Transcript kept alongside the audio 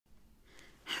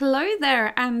Hello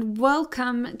there and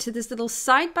welcome to this little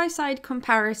side-by-side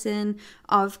comparison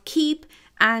of Keap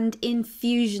and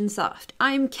Infusionsoft.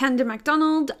 I'm Kendra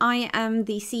MacDonald. I am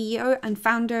the CEO and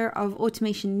founder of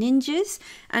Automation Ninjas,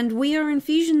 and we are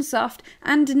Infusionsoft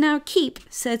and now Keap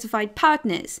certified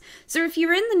partners. So if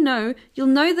you're in the know, you'll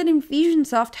know that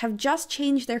Infusionsoft have just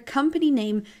changed their company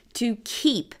name to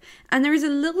Keap. And there is a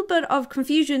little bit of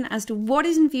confusion as to what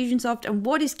is Infusionsoft and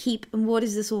what is Keap and what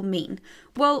does this all mean.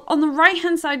 Well, on the right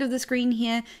hand side of the screen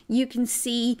here, you can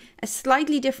see a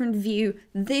slightly different view.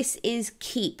 This is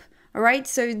Keap. All right,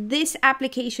 so this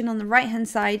application on the right hand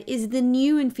side is the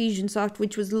new Infusionsoft,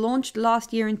 which was launched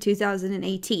last year in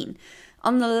 2018.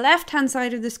 On the left-hand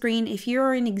side of the screen, if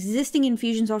you're an existing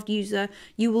Infusionsoft user,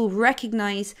 you will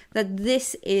recognize that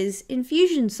this is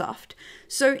Infusionsoft.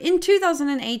 So in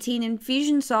 2018,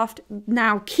 Infusionsoft,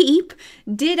 now Keap,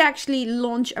 did actually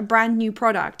launch a brand new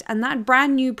product. And that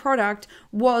brand new product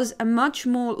was a much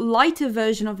more lighter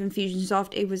version of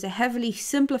Infusionsoft. It was a heavily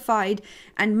simplified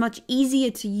and much easier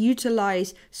to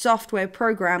utilize software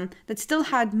program that still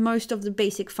had most of the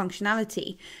basic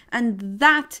functionality. And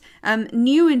that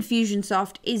new Infusionsoft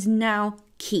is now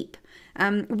Keap.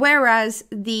 Whereas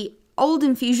the old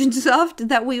Infusionsoft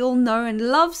that we all know and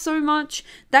love so much,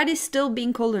 that is still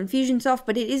being called Infusionsoft,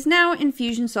 but it is now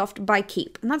Infusionsoft by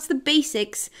Keap. And that's the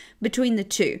basics between the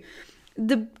two.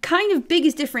 The kind of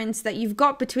biggest difference that you've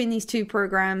got between these two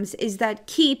programs is that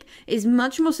Keap is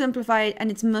much more simplified and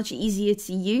it's much easier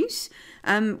to use.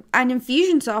 And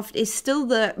Infusionsoft is still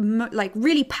the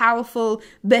really powerful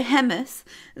behemoth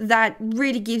that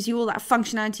really gives you all that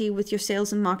functionality with your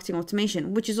sales and marketing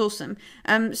automation, which is awesome.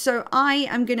 So I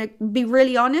am going to be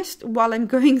really honest while I'm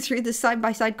going through the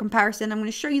side-by-side comparison. I'm going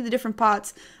to show you the different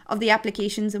parts of the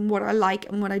applications and what I like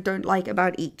and what I don't like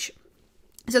about each.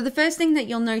 So the first thing that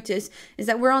you'll notice is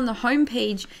that we're on the home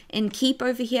page in Keap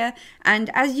over here, and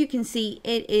as you can see,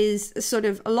 it is sort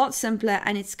of a lot simpler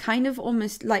and it's kind of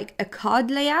almost like a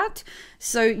card layout.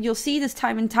 So you'll see this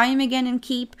time and time again in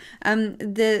Keap.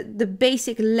 The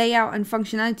basic layout and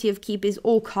functionality of Keap is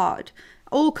all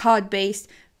card based.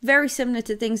 Very similar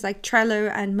to things like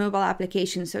Trello and mobile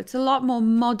applications. So it's a lot more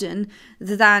modern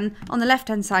than on the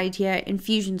left-hand side here,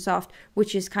 Infusionsoft,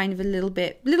 which is kind of a little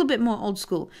bit more old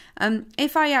school.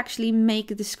 If I actually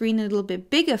make the screen a little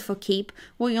bit bigger for Keap,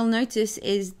 what you'll notice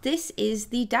is this is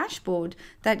the dashboard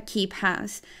that Keap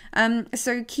has.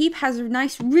 So Keap has a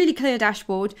nice, really clear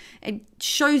dashboard. It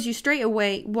shows you straight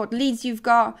away what leads you've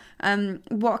got,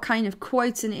 what kind of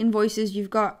quotes and invoices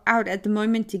you've got out at the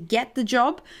moment to get the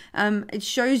job. It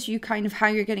shows you kind of how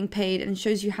you're getting paid and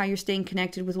shows you how you're staying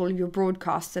connected with all of your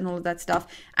broadcasts and all of that stuff.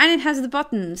 And it has the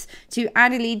buttons to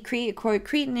add a lead, create a quote,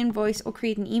 create an invoice, or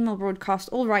create an email broadcast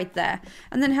all right there.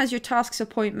 And then it has your tasks,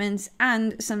 appointments,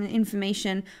 and some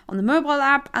information on the mobile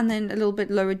app, and then a little bit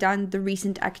lower down the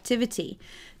recent activity.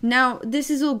 Now,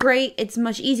 this is all great. It's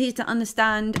much easier to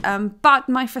understand, but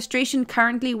my frustration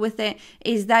currently with it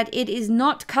is that it is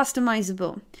not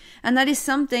customizable. And that is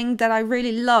something that I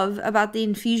really love about the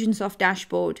Infusionsoft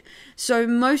dashboard. So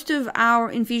most of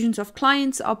our Infusionsoft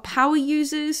clients are power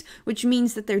users, which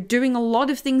means that they're doing a lot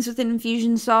of things within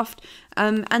Infusionsoft,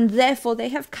 and therefore they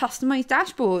have customized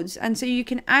dashboards. And so you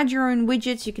can add your own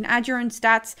widgets, you can add your own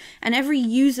stats, and every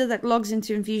user that logs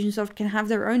into Infusionsoft can have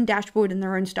their own dashboard and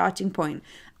their own starting point.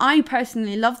 I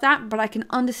personally love that, but I can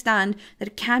understand that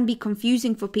it can be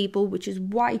confusing for people, which is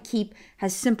why Keap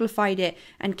has simplified it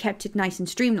and kept it nice and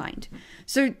streamlined.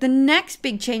 So the next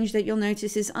big change that you'll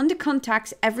notice is under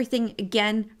contacts, everything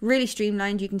again really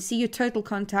streamlined. You can see your total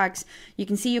contacts, you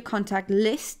can see your contact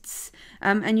lists,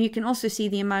 and you can also see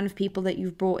the amount of people that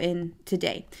you've brought in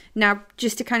today. Now,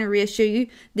 just to kind of reassure you,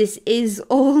 this is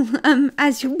all,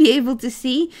 as you'll be able to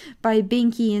see by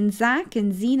Binky and Zach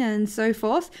and Zena and so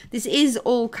forth, this is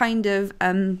all kind of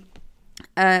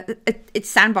it's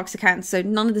sandbox accounts, so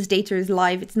none of this data is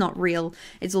live, it's not real,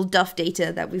 it's all duff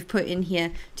data that we've put in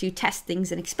here to test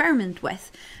things and experiment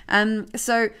with.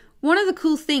 So one of the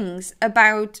cool things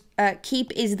about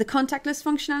Keap is the contact list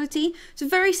functionality. So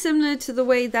very similar to the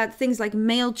way that things like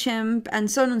MailChimp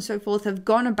and so on and so forth have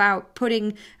gone about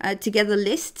putting together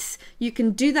lists. You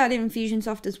can do that in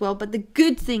Infusionsoft as well, but the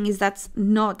good thing is that's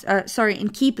not, in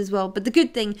Keap as well, but the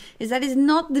good thing is that is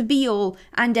not the be all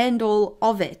and end all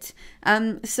of it.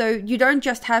 So you don't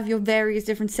just have your various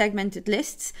different segmented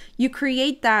lists. You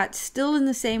create that still in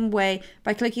the same way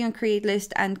by clicking on create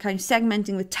list and kind of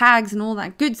segmenting with tags and all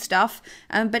that good stuff.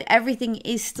 But everything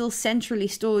is still centrally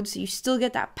stored, so you still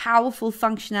get that powerful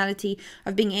functionality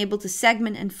of being able to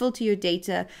segment and filter your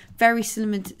data, very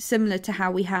similar to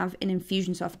how we have in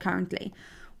Infusionsoft currently.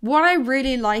 What I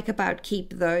really like about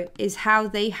Keap though is how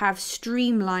they have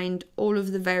streamlined all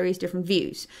of the various different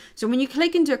views. So when you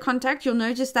click into a contact, you'll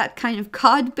notice that kind of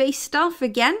card-based stuff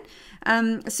again.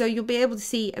 So you'll be able to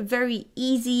see a very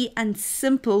easy and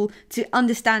simple to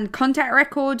understand contact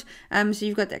record. So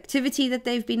you've got the activity that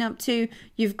they've been up to,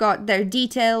 you've got their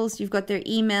details, you've got their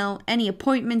email, any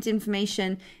appointment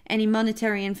information, any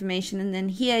monetary information, and then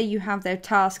here you have their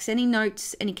tasks, any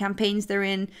notes, any campaigns they're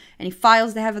in, any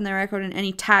files they have on their record, and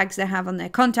any tags they have on their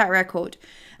contact record.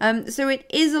 So it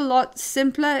is a lot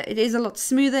simpler, it is a lot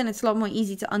smoother, and it's a lot more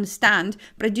easy to understand,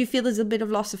 but I do feel there's a bit of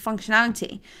loss of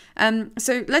functionality.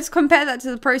 So let's compare that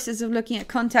to the process of looking at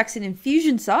contacts in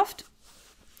Infusionsoft.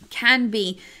 Can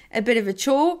be a bit of a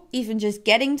chore, even just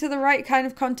getting to the right kind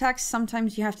of contacts.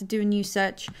 Sometimes you have to do a new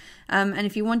search. And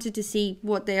if you wanted to see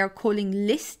what they are calling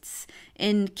lists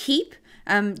in Keap,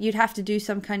 you'd have to do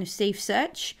some kind of safe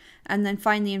search and then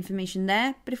find the information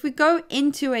there. But if we go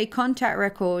into a contact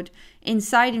record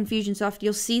inside Infusionsoft,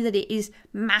 you'll see that it is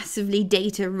massively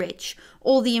data rich.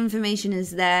 All the information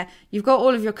is there. You've got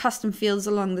all of your custom fields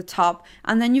along the top,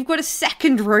 and then you've got a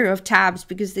second row of tabs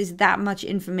because there's that much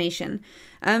information.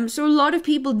 So a lot of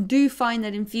people do find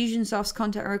that Infusionsoft's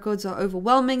contact records are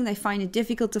overwhelming. They find it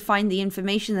difficult to find the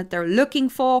information that they're looking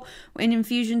for in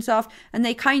Infusionsoft, and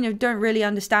they kind of don't really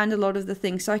understand a lot of the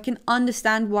things. So I can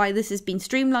understand why this has been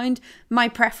streamlined. My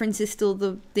preference is still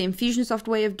the Infusionsoft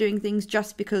way of doing things,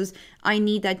 just because I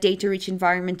need that data-rich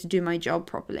environment to do my job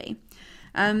properly.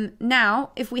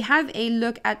 Now, if we have a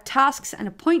look at tasks and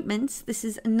appointments, this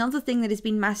is another thing that has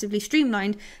been massively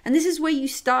streamlined. And this is where you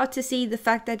start to see the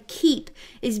fact that Keap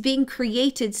is being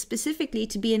created specifically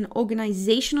to be an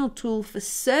organizational tool for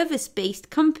service-based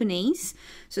companies.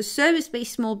 So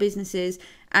service-based small businesses.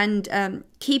 And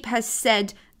Keap has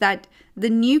said that the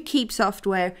new Keap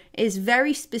software is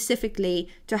very specifically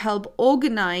to help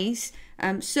organize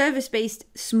service-based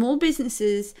small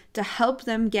businesses to help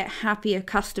them get happier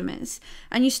customers.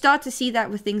 And you start to see that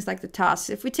with things like the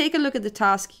tasks. If we take a look at the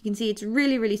task, you can see it's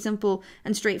really, really simple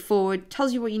and straightforward,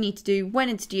 tells you what you need to do, when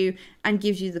it's due, and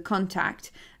gives you the contact.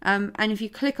 And if you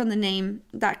click on the name,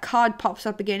 that card pops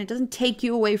up again. It doesn't take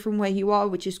you away from where you are,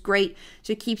 which is great.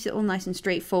 So it keeps it all nice and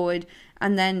straightforward.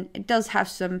 And then it does have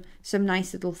some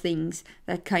nice little things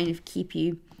that kind of keep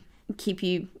you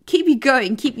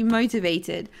going, keep you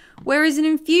motivated. Whereas in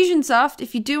Infusionsoft,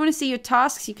 if you do want to see your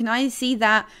tasks, you can either see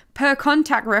that per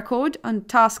contact record on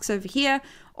tasks over here,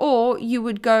 or you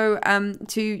would go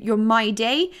to your My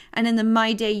Day, and in the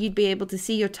My Day you'd be able to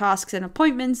see your tasks and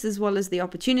appointments as well as the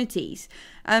opportunities.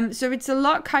 So it's a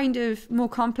lot kind of more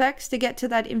complex to get to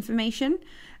that information.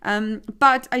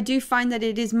 But I do find that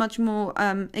it is much more,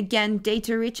 again,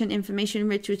 data rich and information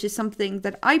rich, which is something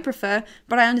that I prefer,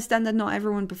 but I understand that not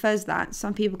everyone prefers that.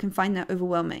 Some people can find that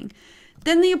overwhelming.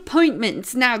 Then the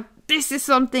appointments. Now, this is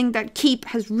something that Keap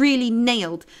has really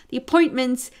nailed. The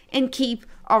appointments in Keap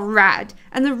are rad.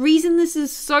 And the reason this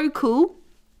is so cool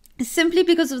simply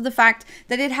because of the fact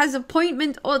that it has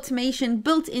appointment automation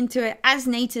built into it as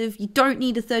native. You don't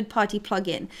need a third-party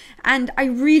plugin. And I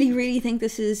really, really think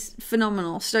this is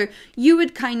phenomenal. So you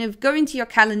would kind of go into your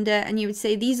calendar and you would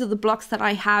say, these are the blocks that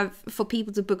I have for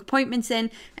people to book appointments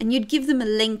in, and you'd give them a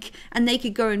link and they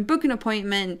could go and book an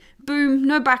appointment. Boom,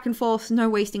 no back and forth, no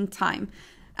wasting time.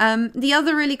 The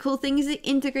other really cool thing is it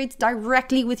integrates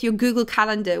directly with your Google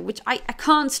Calendar, which I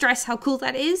can't stress how cool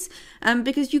that is,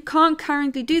 because you can't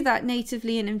currently do that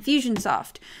natively in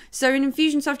Infusionsoft. So in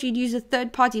Infusionsoft, you'd use a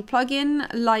third-party plugin,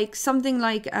 like something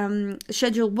like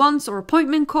Schedule Once or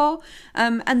Appointment Call,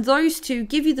 and those two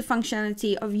give you the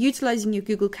functionality of utilizing your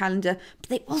Google Calendar, but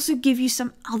they also give you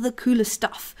some other cooler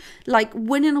stuff. Like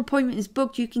when an appointment is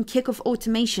booked, you can kick off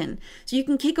automation. So you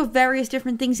can kick off various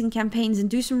different things in campaigns and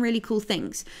do some really cool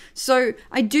things. So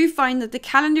I do find that the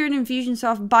calendar in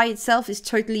Infusionsoft by itself is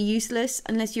totally useless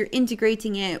unless you're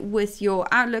integrating it with your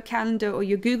Outlook calendar or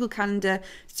your Google Calendar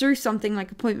through something like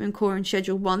Appointment Call and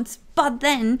Schedule Once. But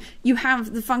then you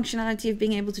have the functionality of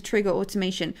being able to trigger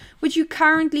automation, which you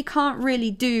currently can't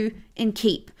really do in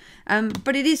Keap.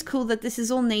 But it is cool that this is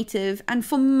all native, and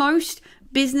for most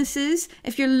businesses,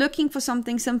 if you're looking for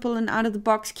something simple and out of the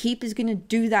box, Keap is going to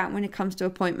do that when it comes to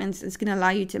appointments. It's going to allow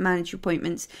you to manage your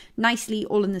appointments nicely,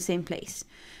 all in the same place.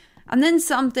 And then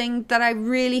something that I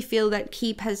really feel that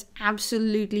Keap has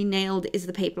absolutely nailed is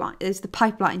the pipeline.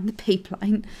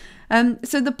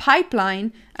 So the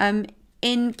pipeline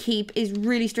in Keap is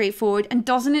really straightforward, and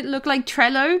doesn't it look like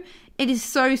Trello? It is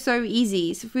so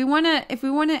easy. So if we want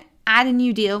to add a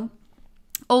new deal,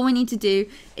 all we need to do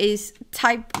is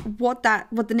type what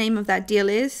the name of that deal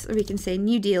is. So we can say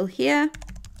new deal here.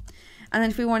 And then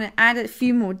if we want to add a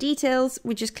few more details,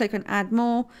 we just click on add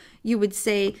more. You would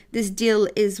say this deal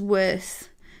is worth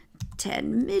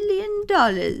 $10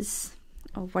 million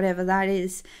or whatever that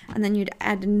is. And then you'd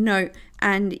add a note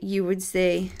and you would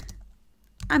say,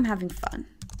 I'm having fun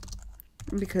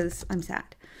because I'm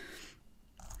sad.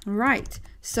 Right.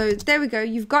 So there we go.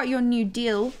 You've got your new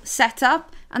deal set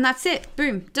up and that's it.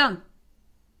 Boom, done.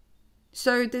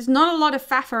 So there's not a lot of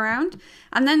faff around.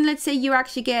 And then let's say you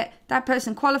actually get that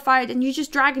person qualified and you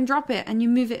just drag and drop it and you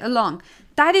move it along.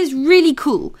 That is really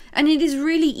cool. And it is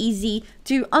really easy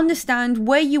to understand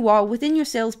where you are within your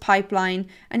sales pipeline.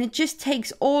 And it just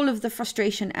takes all of the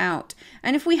frustration out.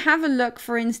 And if we have a look,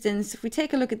 for instance, if we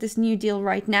take a look at this new deal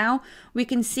right now, we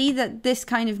can see that this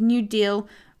kind of new deal,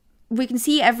 we can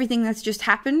see everything that's just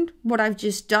happened, what I've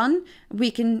just done.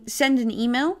 We can send an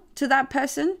email to that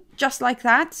person just like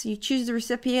that. So you choose the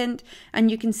recipient and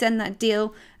you can send that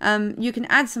deal. You can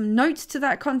add some notes to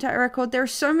that contact record. There are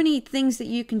so many things that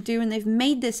you can do and they've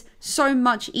made this so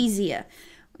much easier.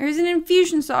 Whereas in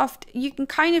Infusionsoft, you can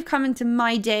kind of come into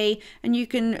My Day and you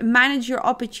can manage your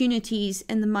opportunities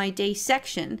in the My Day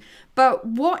section. But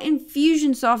what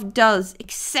Infusionsoft does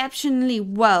exceptionally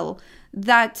well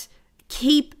that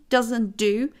Keap doesn't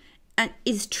do and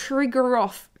is trigger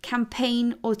off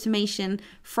campaign automation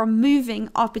from moving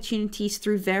opportunities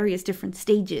through various different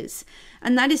stages.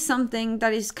 And that is something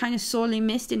that is kind of sorely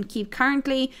missed in Keap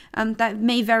currently. That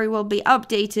may very well be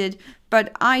updated,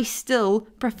 but I still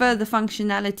prefer the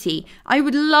functionality. I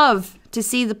would love to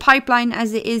see the pipeline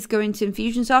as it is going to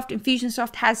Infusionsoft.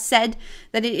 Infusionsoft has said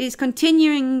that it is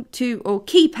continuing to, or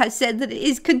Keap has said that it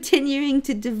is continuing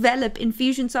to develop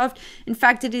Infusionsoft. In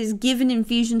fact, it has given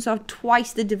Infusionsoft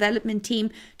twice the development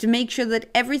team to make sure that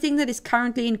everything that is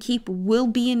currently in Keap will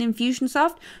be in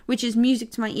Infusionsoft, which is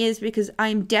music to my ears because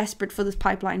I'm desperate for this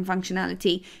pipeline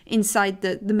functionality inside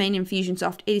the main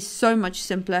Infusionsoft. It is so much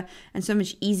simpler and so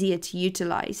much easier to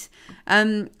utilize.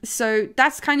 So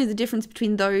that's kind of the difference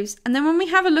between those. And then when we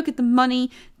have a look at the money,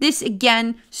 this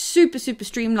again, super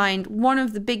streamlined. One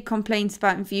of the big complaints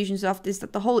about Infusionsoft is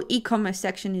that the whole e-commerce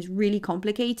section is really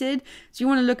complicated. So you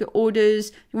want to look at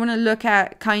orders, you want to look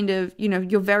at kind of, you know,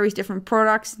 your various different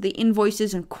products, the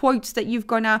invoices and quotes that you've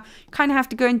got now. You kind of have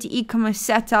to go into e-commerce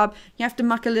setup. You have to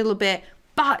muck a little bit.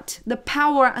 But the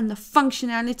power and the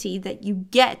functionality that you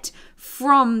get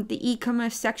from the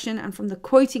e-commerce section and from the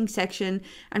quoting section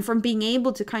and from being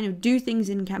able to kind of do things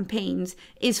in campaigns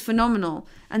is phenomenal.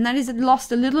 And that is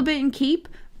lost a little bit in Keap,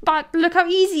 but look how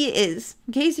easy it is.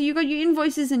 Okay, so you got your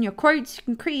invoices and your quotes. You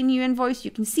can create a new invoice.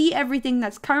 You can see everything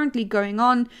that's currently going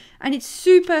on. And it's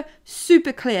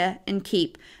super clear in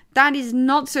Keap. That is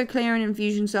not so clear in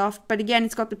Infusionsoft, but again,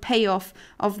 it's got the payoff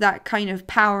of that kind of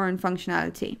power and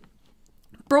functionality.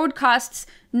 Broadcasts,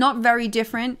 not very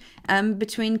different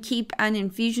between Keap and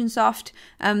Infusionsoft.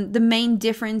 The main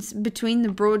difference between the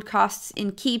broadcasts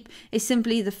in Keap is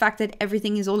simply the fact that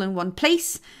everything is all in one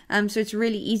place. So it's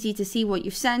really easy to see what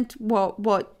you've sent,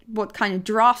 what kind of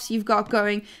drafts you've got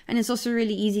going, and it's also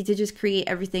really easy to just create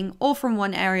everything all from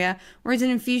one area. Whereas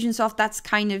in Infusionsoft, that's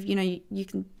kind of, you know,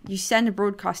 you send a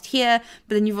broadcast here,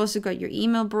 but then you've also got your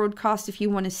email broadcast if you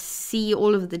want to see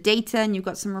all of the data, and you've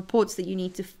got some reports that you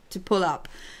need to pull up.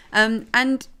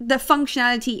 And the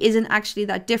functionality isn't actually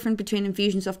that different between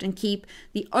Infusionsoft and Keap.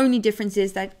 The only difference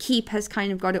is that Keap has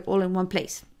kind of got it all in one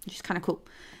place, which is kind of cool.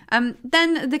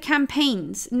 Then the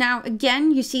campaigns. Now,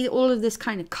 again, you see all of this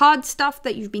kind of card stuff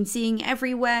that you've been seeing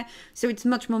everywhere. So it's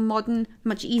much more modern,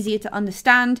 much easier to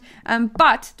understand.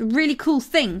 But the really cool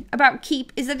thing about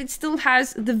Keap is that it still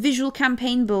has the visual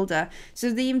campaign builder.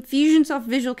 So the Infusionsoft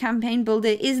visual campaign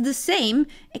builder is the same,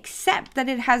 except that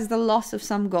it has the loss of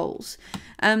some goals.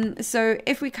 So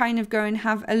if we kind of go and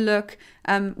have a look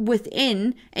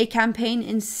within a campaign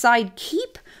inside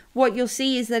Keap, what you'll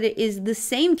see is that it is the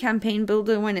same campaign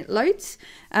builder when it loads.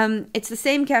 It's the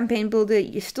same campaign builder.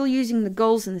 You're still using the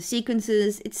goals and the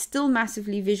sequences. It's still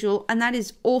massively visual, and that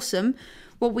is awesome.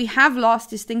 What we have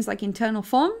lost is things like internal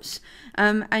forms,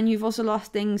 and you've also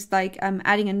lost things like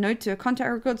adding a note to a contact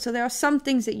record. So there are some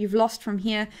things that you've lost from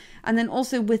here. And then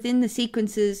also within the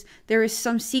sequences, there is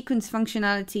some sequence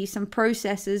functionality, some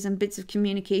processes and bits of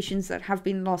communications that have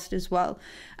been lost as well.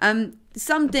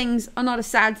 Some things are not a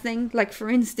sad thing, like for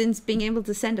instance, being able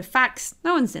to send a fax.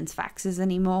 No one sends faxes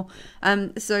anymore.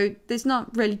 So there's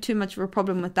not really too much of a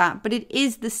problem with that. But it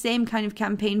is the same kind of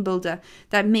campaign builder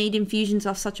that made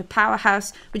Infusionsoft such a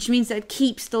powerhouse, which means that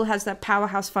Keap still has that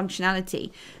powerhouse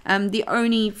functionality. The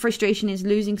only frustration is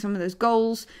losing some of those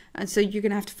goals. And so you're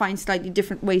going to have to find slightly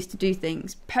different ways to do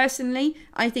things. Personally,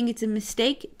 I think it's a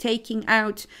mistake taking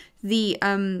out the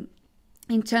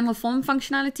internal form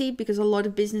functionality, because a lot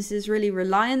of businesses really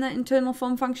rely on that internal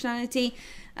form functionality.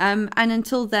 And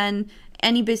until then,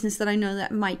 any business that I know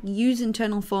that might use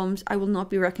internal forms, I will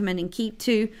not be recommending Keap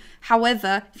to.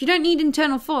 However, if you don't need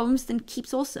internal forms, then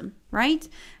Keap's awesome, right?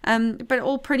 But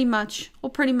all pretty much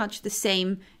the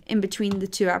same in between the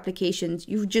two applications.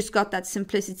 You've just got that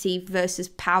simplicity versus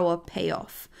power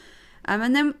payoff.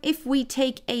 And then if we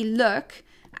take a look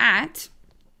at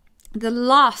the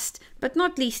last but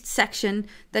not least section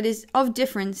that is of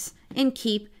difference in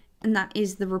Keap, and that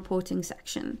is the reporting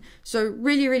section. So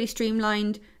really, really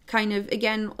streamlined, kind of,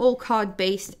 again, all card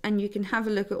based, and you can have a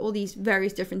look at all these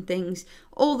various different things.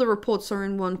 All the reports are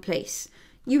in one place.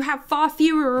 You have far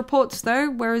fewer reports though,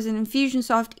 whereas in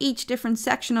Infusionsoft, each different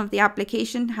section of the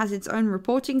application has its own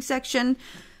reporting section.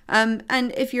 And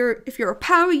if you're a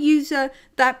power user,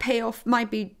 that payoff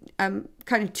might be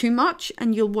kind of too much,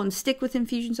 and you'll want to stick with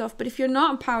Infusionsoft. But if you're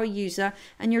not a power user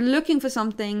and you're looking for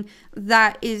something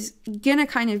that is gonna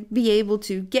kind of be able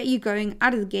to get you going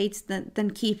out of the gates,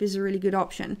 then Keap is a really good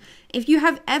option. If you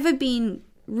have ever been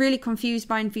really confused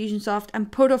by Infusionsoft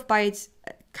and put off by its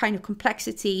kind of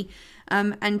complexity,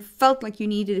 and felt like you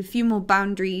needed a few more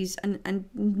boundaries and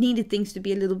needed things to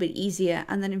be a little bit easier,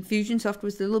 and then Infusionsoft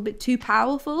was a little bit too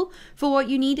powerful for what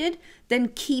you needed, then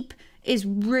Keap is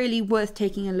really worth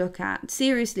taking a look at.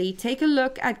 Seriously, take a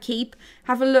look at Keap,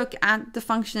 have a look at the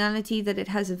functionality that it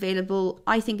has available.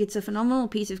 I think it's a phenomenal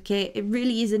piece of kit. It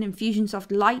really is an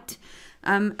Infusionsoft Lite,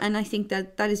 and I think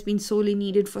that has been sorely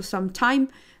needed for some time.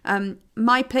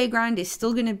 My playground is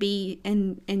still going to be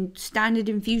in standard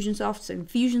Infusionsoft, so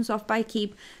Infusionsoft by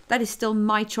Keap. That is still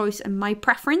my choice and my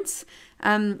preference,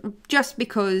 just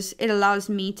because it allows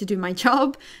me to do my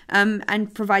job,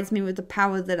 and provides me with the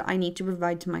power that I need to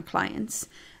provide to my clients.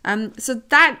 So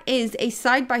that is a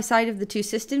side-by-side of the two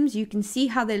systems. You can see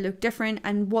how they look different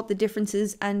and what the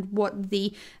differences and what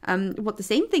the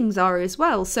same things are as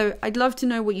well. So I'd love to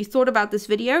know what you thought about this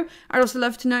video. I'd also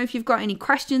love to know if you've got any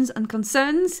questions and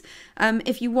concerns.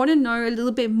 If you want to know a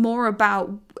little bit more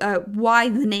about why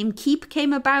the name Keap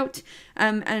came about,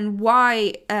 and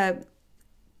why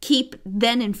Keap,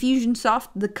 then Infusionsoft,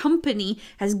 the company,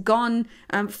 has gone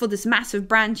for this massive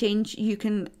brand change, you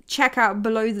can check out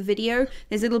below the video.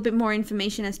 There's a little bit more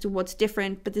information as to what's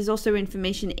different, but there's also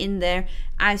information in there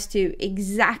as to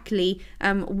exactly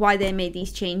why they made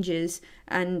these changes,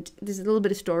 and there's a little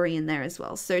bit of story in there as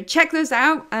well. So check those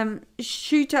out.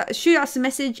 Shoot us a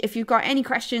message if you've got any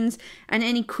questions and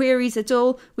any queries at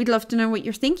all. We'd love to know what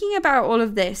you're thinking about all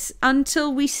of this.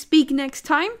 Until we speak next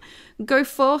time, go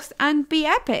forth and be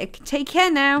epic. Take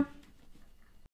care now.